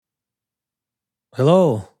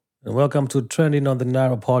Hello, and welcome to Trending on the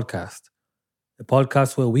Narrow podcast, a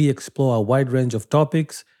podcast where we explore a wide range of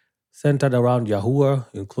topics centered around Yahuwah,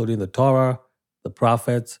 including the Torah, the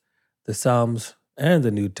prophets, the Psalms, and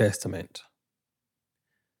the New Testament.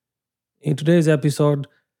 In today's episode,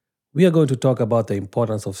 we are going to talk about the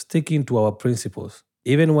importance of sticking to our principles,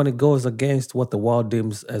 even when it goes against what the world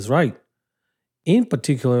deems as right. In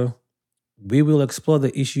particular, we will explore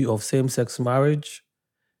the issue of same sex marriage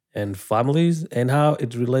and families and how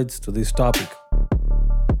it relates to this topic.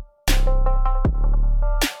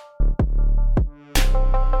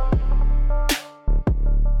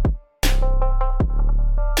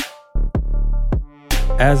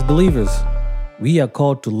 As believers, we are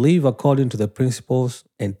called to live according to the principles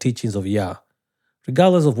and teachings of Yah,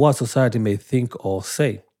 regardless of what society may think or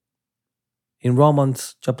say. In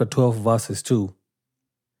Romans chapter 12, verses 2,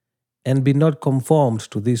 and be not conformed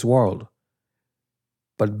to this world,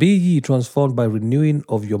 but be ye transformed by renewing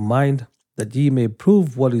of your mind, that ye may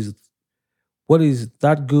prove what is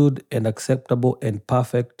that good and acceptable and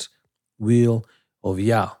perfect will of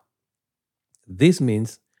Yah. This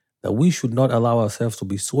means that we should not allow ourselves to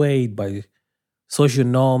be swayed by social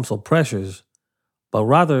norms or pressures, but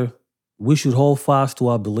rather we should hold fast to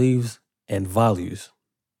our beliefs and values.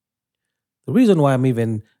 The reason why I'm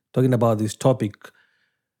even talking about this topic,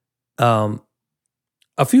 um,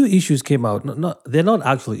 a few issues came out. They're not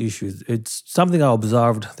actually issues. It's something I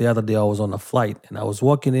observed the other day. I was on a flight and I was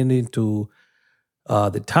walking into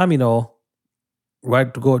the terminal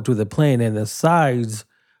right to go to the plane, and the sides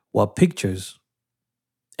were pictures.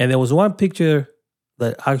 And there was one picture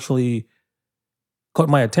that actually caught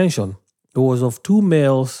my attention. It was of two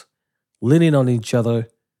males leaning on each other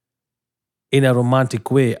in a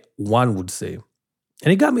romantic way, one would say.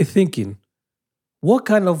 And it got me thinking, what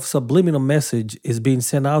kind of subliminal message is being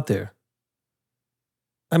sent out there?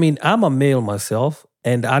 I mean, I'm a male myself,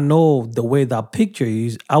 and I know the way that picture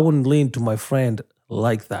is, I wouldn't lean to my friend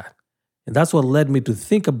like that. And that's what led me to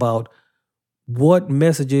think about what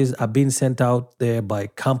messages are being sent out there by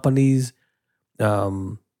companies,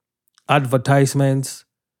 um, advertisements.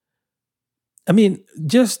 I mean,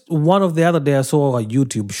 just one of the other day, I saw a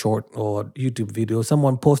YouTube short or YouTube video,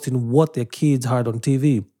 someone posting what their kids had on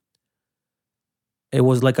TV. It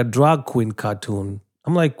was like a drag queen cartoon.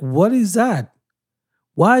 I'm like, what is that?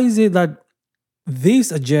 Why is it that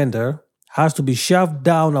this agenda has to be shoved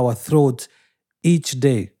down our throats each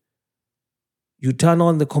day? You turn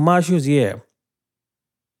on the commercials, yeah.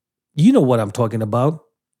 You know what I'm talking about.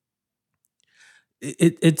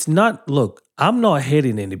 It's not, look, I'm not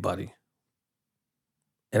hating anybody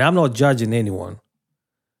and I'm not judging anyone.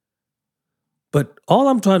 But all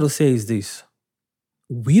I'm trying to say is this: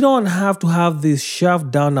 we don't have to have this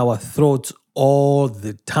shoved down our throats all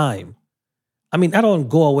the time. I mean, I don't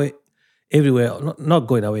go away everywhere, not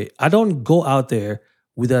going away. I don't go out there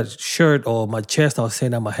with a shirt or my chest out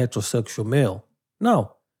saying I'm a heterosexual male.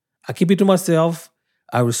 No, I keep it to myself.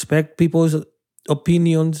 I respect people's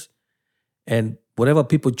opinions and whatever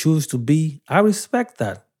people choose to be. I respect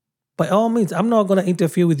that. By all means, I'm not going to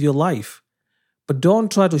interfere with your life. But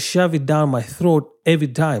don't try to shove it down my throat every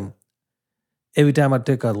time. Every time I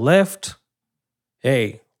take a left,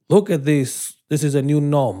 hey, look at this. This is a new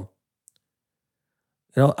norm.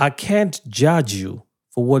 I can't judge you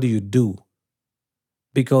for what you do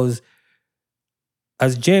because,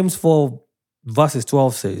 as James 4, verses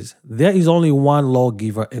 12 says, there is only one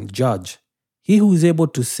lawgiver and judge, he who is able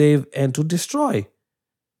to save and to destroy.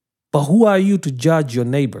 But who are you to judge your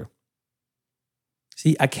neighbor?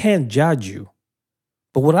 See, I can't judge you.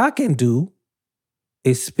 But what I can do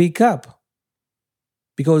is speak up.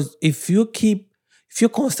 Because if you're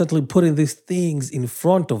constantly putting these things in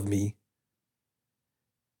front of me,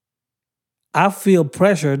 I feel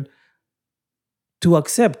pressured to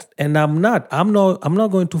accept, and I'm not. I'm not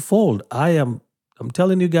going to fold. I'm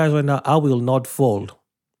telling you guys right now, I will not fold.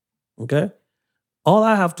 Okay? All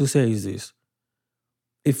I have to say is this.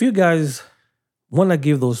 If you guys want to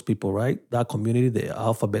give those people, right, that community, the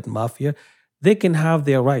alphabet mafia, they can have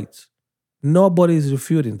their rights. Nobody's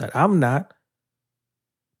refuting that. I'm not.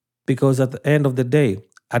 Because at the end of the day,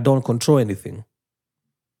 I don't control anything.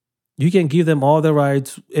 You can give them all the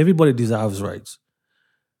rights. Everybody deserves rights.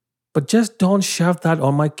 But just don't shove that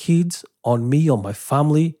on my kids, on me, on my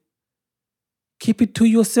family. Keep it to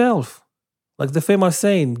yourself. Like the famous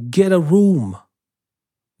saying, get a room.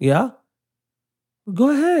 Yeah?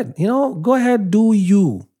 Go ahead. Go ahead, do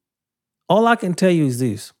you. All I can tell you is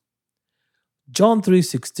this. John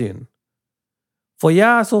 3:16. For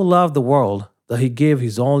Yah so loved the world that he gave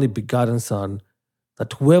his only begotten Son,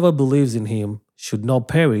 that whoever believes in him should not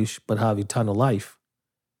perish but have eternal life.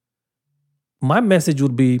 my message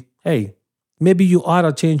would be, hey, maybe you ought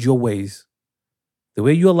to change your ways. The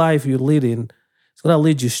way your life you're leading is going to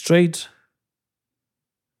lead you straight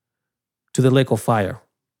to the lake of fire.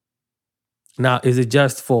 Now, is it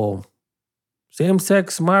just for same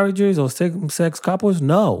sex marriages or same sex couples?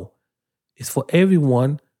 No, it's for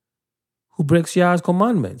everyone who breaks Yah's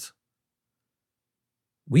commandments.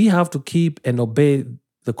 We have to keep and obey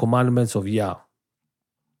the commandments of Yah.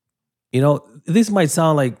 This might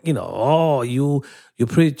sound like, oh, you're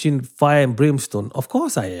preaching fire and brimstone. Of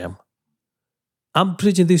course I am. I'm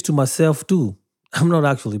preaching this to myself too. I'm not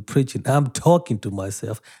actually preaching. I'm talking to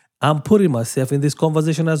myself. I'm putting myself in this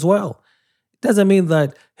conversation as well. It doesn't mean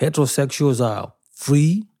that heterosexuals are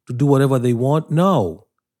free to do whatever they want. No.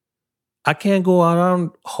 I can't go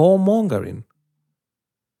around whoremongering.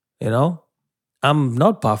 I'm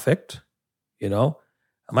not perfect. I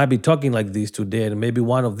might be talking like this today, and maybe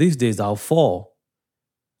one of these days I'll fall.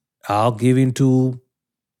 I'll give into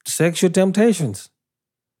sexual temptations.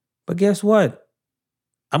 But guess what?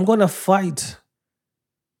 I'm going to fight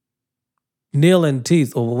nail and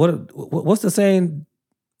teeth, or what's the saying?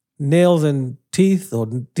 Nails and teeth, or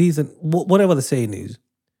teeth and whatever the saying is.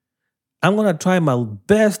 I'm going to try my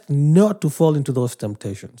best not to fall into those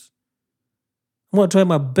temptations. I'm going to try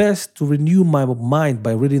my best to renew my mind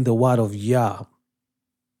by reading the word of Yah,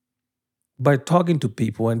 by talking to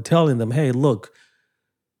people and telling them, hey, look,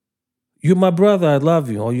 you're my brother, I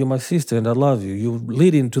love you, or you're my sister and I love you. You're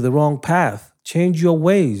leading to the wrong path. Change your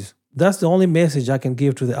ways. That's the only message I can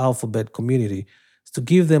give to the Alphabet community, is to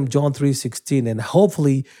give them John 3:16, and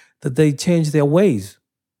hopefully that they change their ways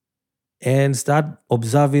and start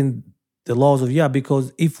observing the laws of Yah.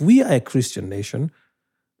 Because if we are a Christian nation,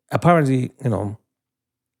 apparently,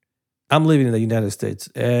 I'm living in the United States,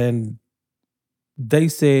 and they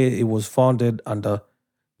say it was founded under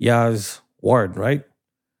Yah's word, right?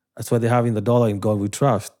 That's why they're having the dollar in God we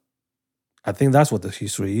trust. I think that's what the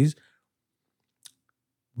history is.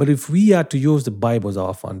 But if we are to use the Bible as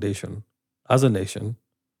our foundation, as a nation,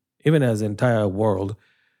 even as the entire world,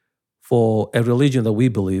 for a religion that we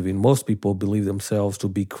believe in, most people believe themselves to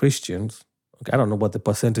be Christians. Okay, I don't know what the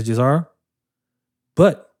percentages are.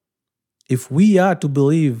 But if we are to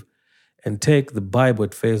believe and take the Bible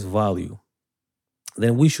at face value,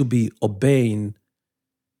 then we should be obeying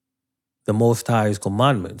the Most High's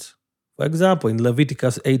commandments. For example, in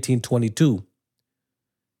Leviticus 18:22,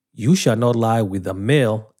 you shall not lie with a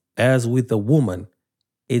male as with a woman.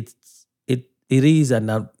 It is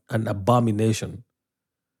an abomination.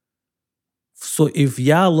 So if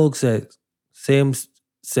Yah looks at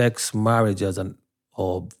same-sex marriage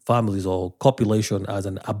or families or copulation as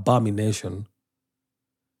an abomination,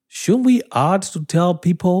 shouldn't we ought to tell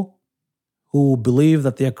people who believe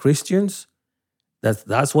that they're Christians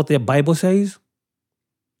that's what their Bible says?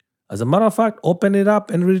 As a matter of fact, open it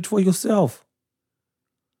up and read it for yourself.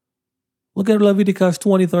 Look at Leviticus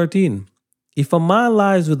 20:13. If a man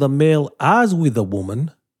lies with a male as with a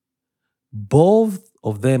woman, both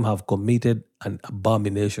of them have committed an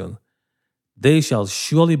abomination. They shall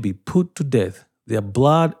surely be put to death. Their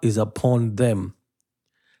blood is upon them.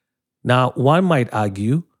 Now, one might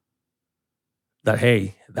argue that,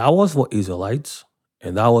 hey, that was for Israelites,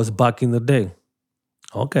 and that was back in the day.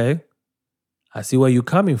 Okay, I see where you're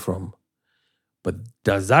coming from. But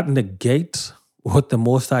does that negate what the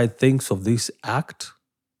Most High thinks of this act?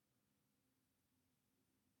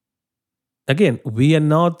 Again, we are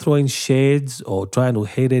not throwing shades or trying to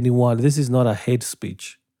hate anyone. This is not a hate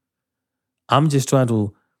speech. I'm just trying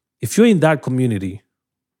to, if you're in that community,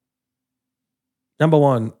 number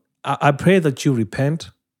one, I pray that you repent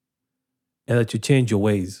and that you change your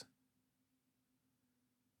ways.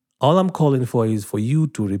 All I'm calling for is for you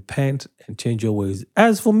to repent and change your ways.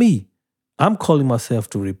 As for me, I'm calling myself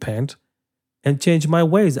to repent and change my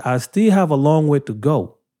ways. I still have a long way to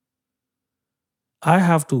go. I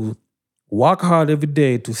have to work hard every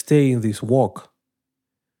day to stay in this walk.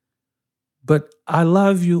 But I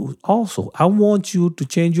love you also. I want you to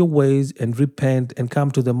change your ways and repent and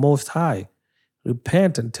come to the Most High.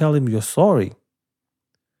 Repent and tell Him you're sorry.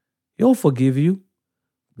 He'll forgive you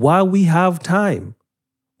while we have time,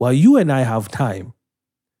 while you and I have time.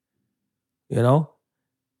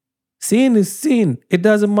 Sin is sin. It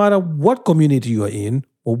doesn't matter what community you are in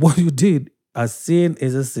or what you did. A sin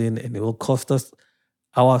is a sin, and it will cost us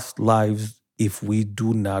our lives if we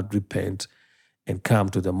do not repent and come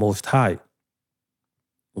to the Most High.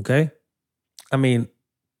 Okay?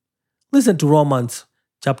 Listen to Romans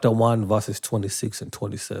chapter 1, verses 26 and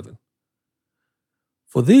 27.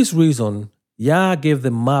 For this reason, Yah gave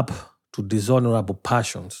them up to dishonorable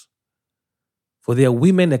passions. For their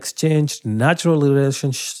women exchanged natural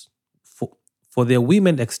relations For their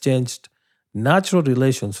women exchanged natural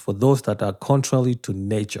relations for those that are contrary to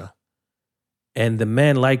nature. And the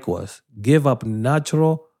men likewise gave up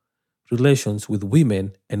natural relations with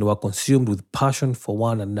women and were consumed with passion for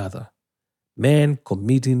one another, men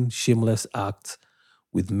committing shameless acts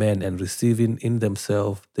with men and receiving in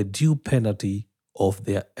themselves the due penalty of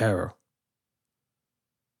their error.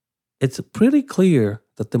 It's pretty clear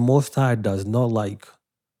that the Most High does not like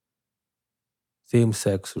same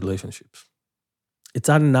sex relationships. It's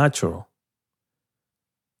unnatural.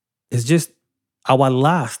 It's just our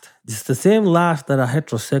lust. It's the same lust that a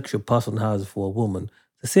heterosexual person has for a woman,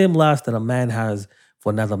 the same lust that a man has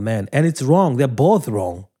for another man. And it's wrong. They're both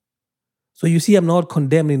wrong. So you see, I'm not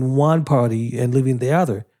condemning one party and leaving the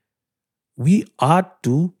other. We ought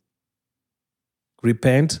to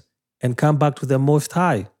repent and come back to the Most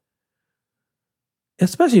High.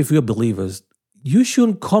 Especially if you're believers, you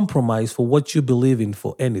shouldn't compromise for what you believe in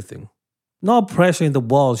for anything. No pressure in the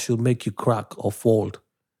walls should make you crack or fold.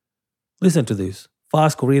 Listen to this.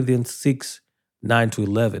 1 Corinthians 6, 9 to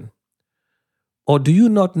 11. Or do you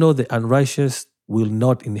not know the unrighteous will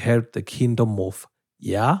not inherit the kingdom of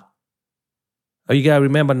Yah? You gotta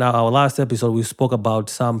remember now, our last episode, we spoke about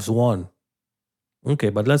Psalms 1. Okay,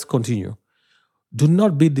 but let's continue. Do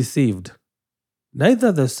not be deceived.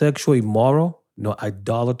 Neither the sexual immoral, nor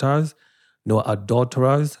idolaters, nor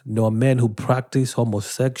adulterers, nor men who practice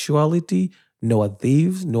homosexuality, nor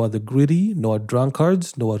thieves, nor the greedy, nor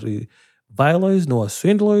drunkards, nor revilers, nor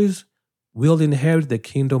swindlers will inherit the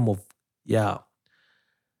kingdom of Yah.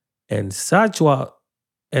 And such were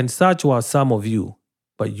some of you,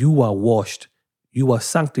 but you are washed, you are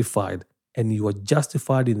sanctified, and you are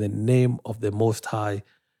justified in the name of the Most High,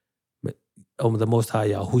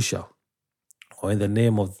 Yahusha, or in the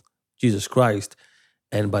name of Jesus Christ,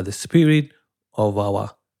 and by the Spirit of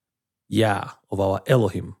our Yah, of our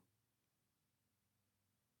Elohim.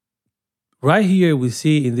 Right here we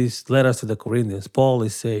see in these letters to the Corinthians, Paul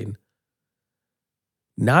is saying,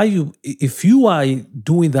 now if you are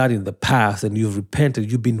doing that in the past and you've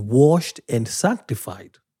repented, you've been washed and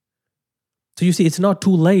sanctified. So you see, it's not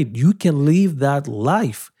too late. You can live that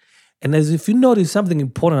life. And as if you notice something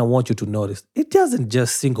important, I want you to notice, it doesn't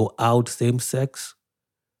just single out same-sex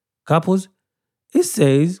couples. It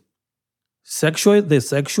says sexually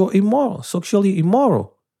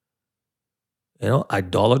immoral.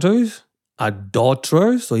 Idolaters,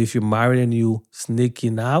 adulterers. So if you're married and you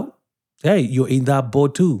sneaking out, hey, you're in that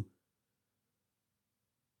boat too.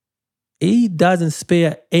 He doesn't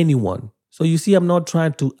spare anyone. So you see, I'm not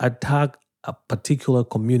trying to attack a particular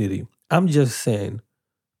community. I'm just saying,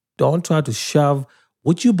 don't try to shove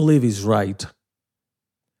what you believe is right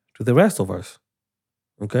to the rest of us.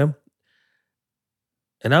 Okay?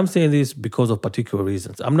 And I'm saying this because of particular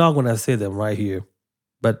reasons. I'm not going to say them right here.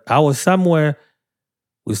 But I was somewhere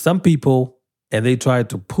with some people and they tried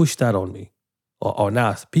to push that on me or on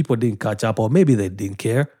us. People didn't catch up, or maybe they didn't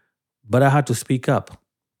care, but I had to speak up.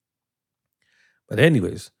 But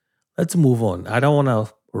anyways, let's move on. I don't want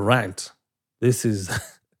to rant. This is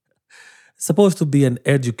supposed to be an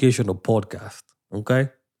educational podcast, okay?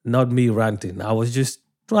 Not me ranting. I was just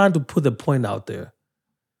trying to put the point out there.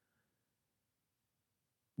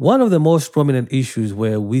 One of the most prominent issues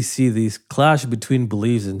where we see this clash between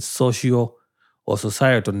beliefs and social or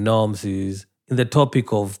societal norms is in the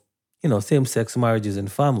topic of, same-sex marriages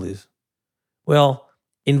and families. Well,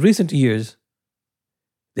 in recent years,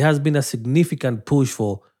 there has been a significant push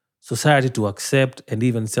for society to accept and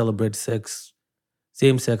even celebrate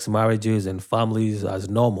same-sex marriages and families as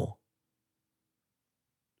normal.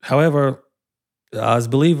 However, as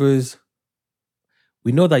believers,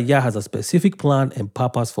 we know that Yah has a specific plan and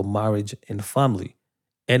purpose for marriage and family.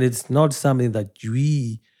 And it's not something that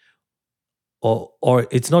or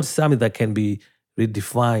it's not something that can be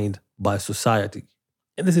redefined by society.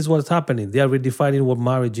 And this is what's happening. They are redefining what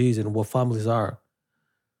marriage is and what families are.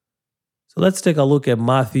 So let's take a look at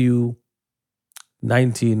Matthew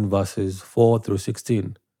 19, verses 4 through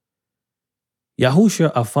 16.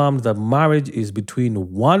 Yahusha affirmed that marriage is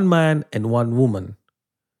between one man and one woman.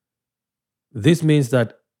 This means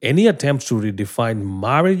that any attempt to redefine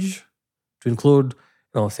marriage to include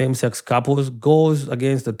same-sex couples goes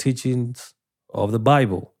against the teachings of the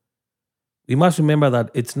Bible. We must remember that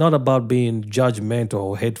it's not about being judgmental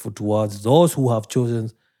or hateful towards those who have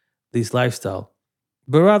chosen this lifestyle,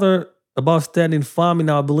 but rather about standing firm in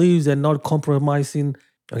our beliefs and not compromising.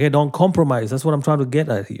 Okay, don't compromise. That's what I'm trying to get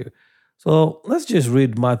at here. So let's just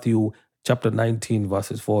read Matthew chapter 19,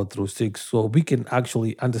 verses 4 through 6, so we can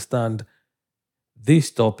actually understand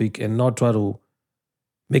this topic and not try to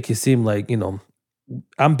make it seem like,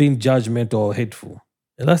 I'm being judgmental or hateful.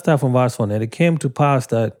 And let's start from verse 1. And it came to pass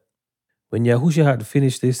that when Yahushua had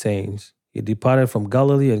finished these sayings, he departed from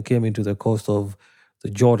Galilee and came into the coast of the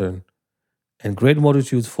Jordan. And great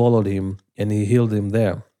multitudes followed him, and he healed them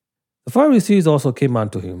there. The Pharisees also came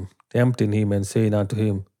unto him, tempting him, and saying unto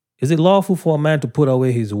him, Is it lawful for a man to put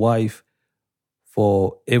away his wife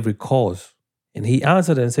for every cause? And he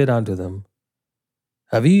answered and said unto them,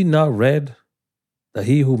 Have ye not read that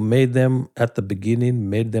he who made them at the beginning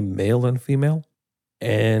made them male and female?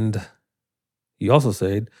 And he also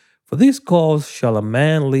said, For this cause shall a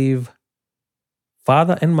man leave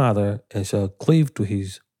father and mother, and shall cleave to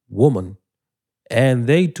his woman, and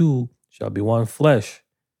they two shall be one flesh.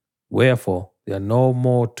 Wherefore they are no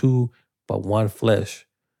more two, but one flesh.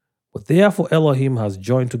 But therefore Elohim has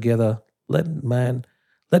joined together, let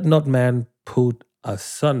not man put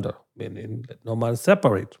asunder, meaning let no man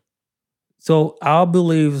separate. So our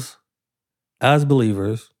beliefs as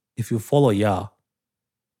believers, if you follow Yah,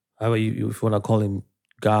 however if you want to call him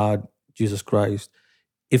God, Jesus Christ,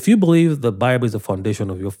 if you believe the Bible is the foundation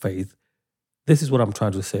of your faith, this is what I'm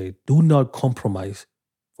trying to say. Do not compromise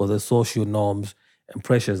for the social norms and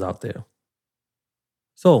pressures out there.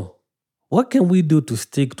 So, what can we do to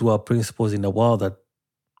stick to our principles in a world that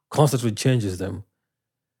constantly changes them?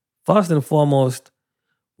 First and foremost,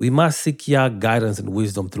 we must seek Yah guidance and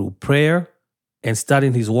wisdom through prayer and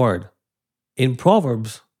studying His Word. In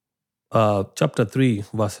Proverbs chapter 3,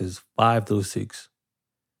 verses 5 through 6,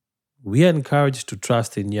 we are encouraged to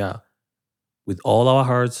trust in Yah with all our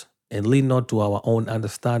hearts and lean not to our own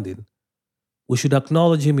understanding. We should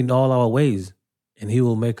acknowledge Him in all our ways, and He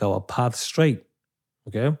will make our path straight.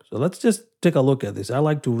 Okay, so let's just take a look at this. I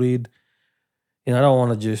like to read, and I don't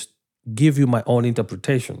want to just give you my own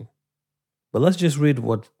interpretation, but let's just read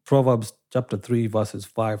what Proverbs chapter 3, verses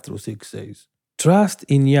 5 through 6 says. Trust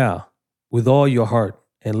in Yah with all your heart,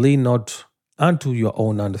 and lean not unto your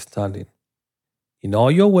own understanding. In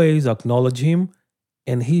all your ways acknowledge Him,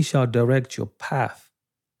 and He shall direct your path.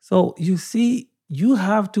 So you see, you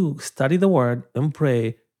have to study the Word and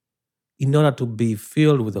pray in order to be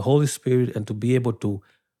filled with the Holy Spirit and to be able to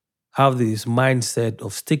have this mindset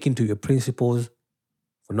of sticking to your principles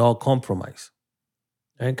for no compromise.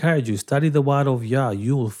 I encourage you, study the Word of Yah.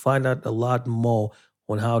 You will find out a lot more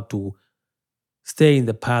on how to stay in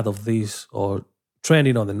the path of this or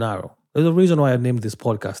trending on the narrow. There's a reason why I named this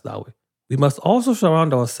podcast that way. We must also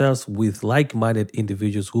surround ourselves with like-minded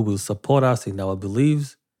individuals who will support us in our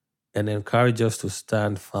beliefs and encourage us to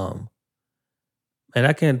stand firm. And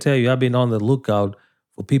I can tell you, I've been on the lookout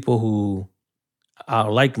for people who are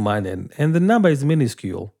like-minded, and the number is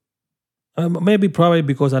minuscule. Maybe probably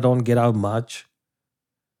because I don't get out much,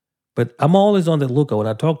 but I'm always on the lookout. When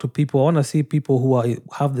I talk to people, I want to see people who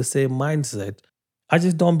have the same mindset. I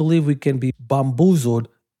just don't believe we can be bamboozled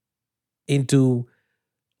into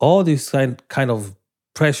all these kind of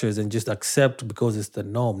pressures and just accept because it's the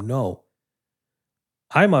norm. No.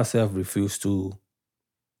 I myself refuse to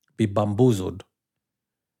be bamboozled,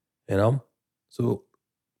 you know? So,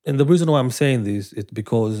 and the reason why I'm saying this is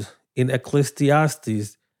because in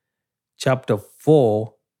Ecclesiastes chapter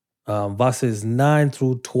 4, verses 9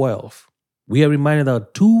 through 12, we are reminded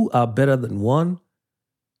that two are better than one,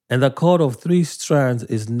 and the cord of three strands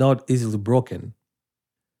is not easily broken.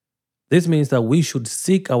 This means that we should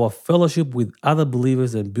seek our fellowship with other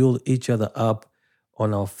believers and build each other up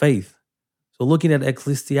on our faith. So looking at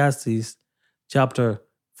Ecclesiastes chapter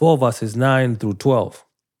 4, verses 9 through 12,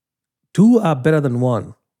 two are better than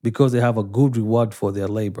one because they have a good reward for their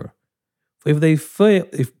labor. For if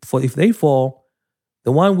they fall,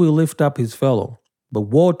 the one will lift up his fellow. But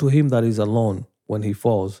woe to him that is alone when he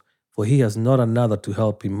falls, for he has not another to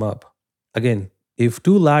help him up. Again, if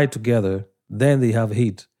two lie together, then they have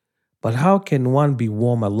heat. But how can one be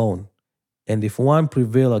warm alone? And if one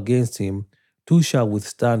prevail against him, two shall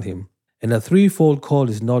withstand him. And a threefold cord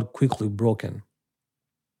is not quickly broken.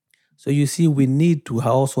 So you see, we need to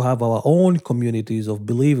also have our own communities of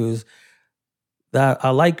believers that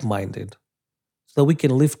are like-minded, so that we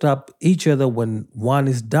can lift up each other when one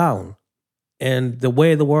is down. And the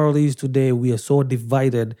way the world is today, we are so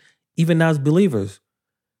divided, even as believers.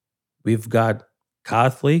 We've got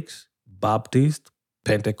Catholics, Baptists,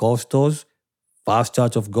 Pentecostals, First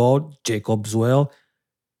Church of God, Jacob's Well,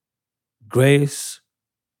 Grace,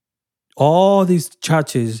 all these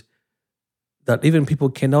churches that even people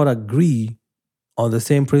cannot agree on the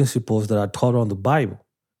same principles that are taught on the Bible.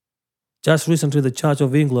 Just recently, the Church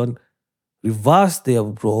of England reversed their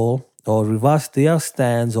role or reversed their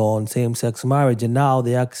stance on same-sex marriage, and now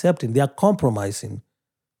they are accepting, they are compromising.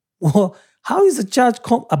 Well, how is a church,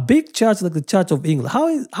 a big church like the Church of England,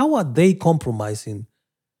 how are they compromising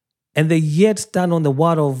And they yet stand on the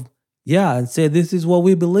word of Yah and say, this is what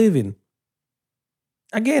we believe in.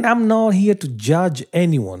 Again, I'm not here to judge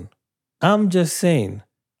anyone. I'm just saying,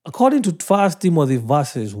 according to 1 Timothy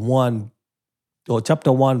verses 1, or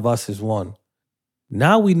chapter 1, verses 1,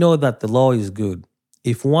 now we know that the law is good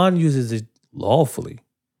if one uses it lawfully.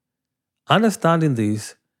 Understanding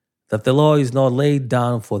this, that the law is not laid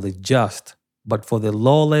down for the just, but for the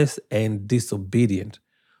lawless and disobedient,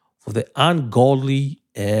 for the ungodly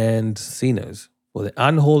and sinners, for the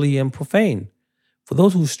unholy and profane, for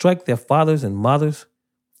those who strike their fathers and mothers,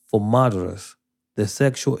 for murderers, the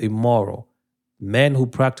sexual immoral, men who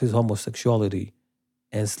practice homosexuality,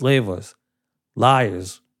 enslavers,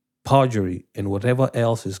 liars, perjury, and whatever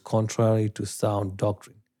else is contrary to sound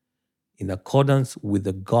doctrine, in accordance with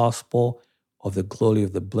the gospel of the glory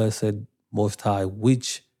of the blessed Most High,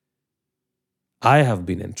 which I have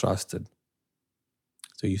been entrusted.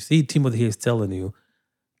 So you see, Timothy is telling you,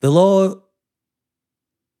 the law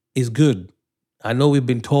is good. I know we've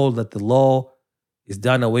been told that the law is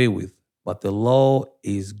done away with, but the law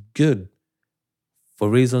is good. For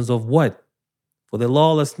reasons of what? For the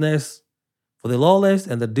lawlessness, for the lawless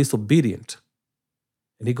and the disobedient.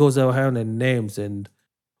 And he goes around and names, and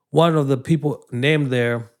one of the people named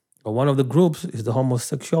there, or one of the groups, is the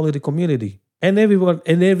homosexuality community. And everyone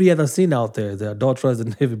and every other sin out there, the adulterers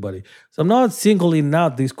and everybody. So I'm not singling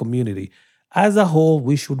out this community. As a whole,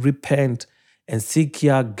 we should repent and seek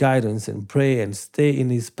Yah guidance and pray and stay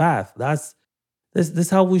in his path. That's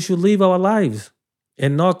how we should live our lives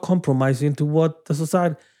and not compromise into what the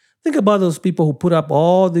society. Think about those people who put up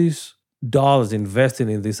all these dollars investing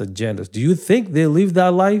in these agendas. Do you think they live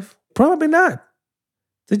that life? Probably not.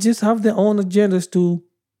 They just have their own agendas to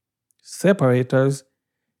separate us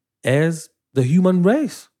as the human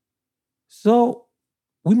race. So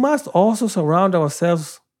we must also surround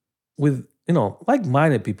ourselves with,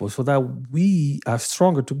 like-minded people so that we are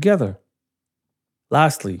stronger together.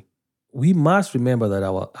 Lastly, we must remember that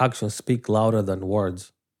our actions speak louder than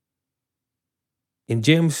words. In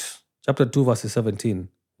James chapter 2, verse 17,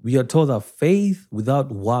 we are told that faith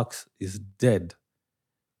without works is dead.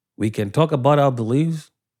 We can talk about our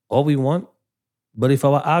beliefs all we want, but if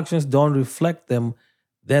our actions don't reflect them,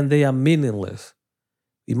 then they are meaningless.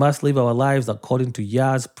 We must live our lives according to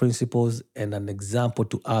Yah's principles and an example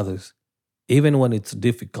to others, even when it's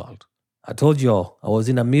difficult. I told y'all, I was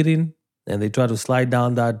in a meeting and they tried to slide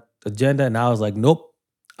down that agenda, and I was like, nope,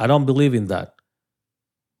 I don't believe in that.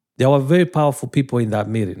 There were very powerful people in that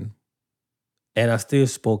meeting, and I still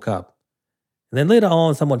spoke up. And then later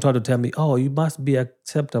on, someone tried to tell me, oh, you must be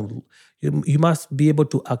acceptable. You must be able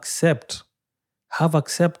to have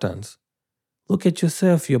acceptance. Look at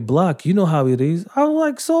yourself, you're black. You know how it is. I was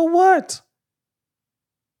like, so what?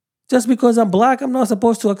 Just because I'm black, I'm not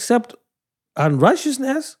supposed to accept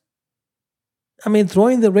unrighteousness? I mean,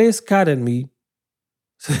 throwing the race card at me.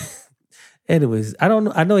 Anyways, I don't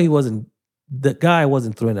know. I know the guy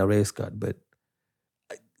wasn't throwing a race card, but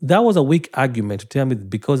that was a weak argument to tell me that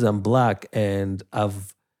because I'm black and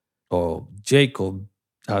Jacob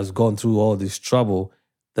has gone through all this trouble,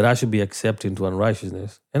 that I should be accepting to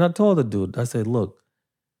unrighteousness. And I told the dude, I said, look,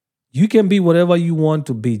 you can be whatever you want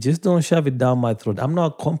to be. Just don't shove it down my throat. I'm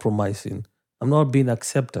not compromising. I'm not being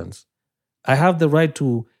acceptance. I have the right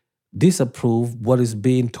to disapprove what is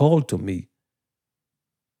being told to me.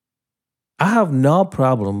 I have no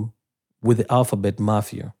problem with the alphabet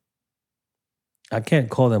mafia. I can't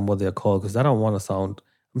call them what they're called because I don't want to sound.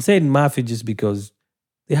 I'm saying mafia just because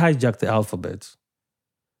they hijacked the alphabets.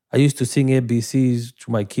 I used to sing ABCs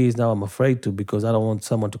to my kids. Now I'm afraid to because I don't want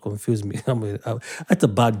someone to confuse me. That's a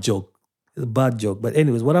bad joke. It's a bad joke. But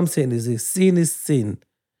anyways, what I'm saying is sin is sin.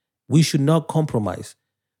 We should not compromise.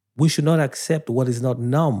 We should not accept what is not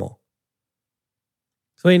normal.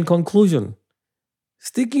 So in conclusion,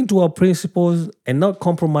 sticking to our principles and not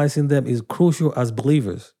compromising them is crucial as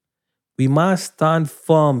believers. We must stand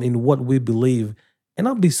firm in what we believe and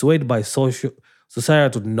not be swayed by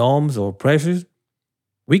societal norms or pressures.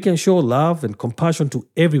 We can show love and compassion to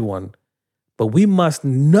everyone, but we must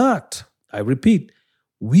not, I repeat,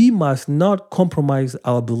 we must not compromise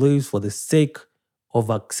our beliefs for the sake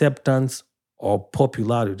of acceptance or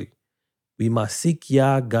popularity. We must seek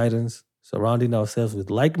Yah guidance, surrounding ourselves with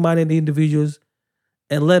like-minded individuals,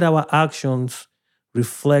 and let our actions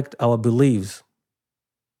reflect our beliefs.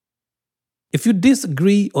 If you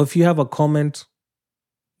disagree or if you have a comment,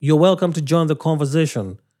 you're welcome to join the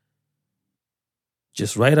conversation.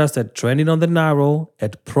 Just write us at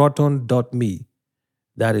trendingonthenarrow@proton.me.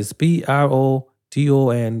 That is PROTON.me.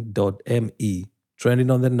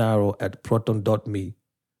 Trendingonthenarrow@proton.me.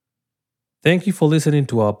 Thank you for listening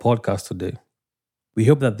to our podcast today. We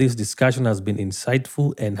hope that this discussion has been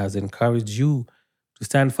insightful and has encouraged you to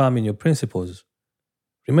stand firm in your principles.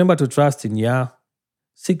 Remember to trust in Yah,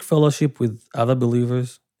 seek fellowship with other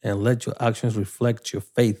believers, and let your actions reflect your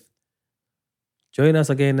faith. Join us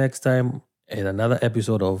again next time in another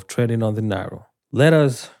episode of Treading on the Narrow. Let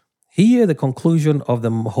us hear the conclusion of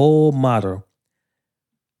the whole matter.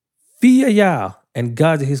 Fear Yah and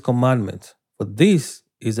guard his commandments, for this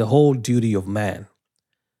is the whole duty of man.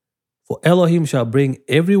 For Elohim shall bring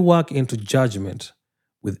every work into judgment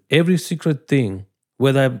with every secret thing,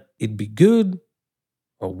 whether it be good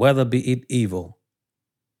or whether be it evil.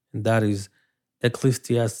 And that is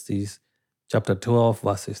Ecclesiastes chapter 12,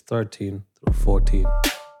 verses 13 through 14.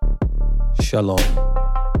 Shalom.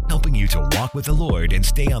 Helping you to walk with the Lord and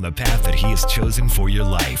stay on the path that He has chosen for your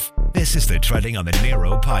life. This is the Treading on the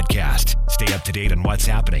Narrow podcast. Stay up to date on what's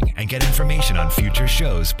happening and get information on future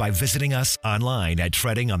shows by visiting us online at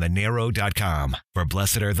treadingonthenarrow.com. For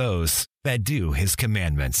blessed are those that do His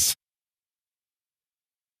commandments.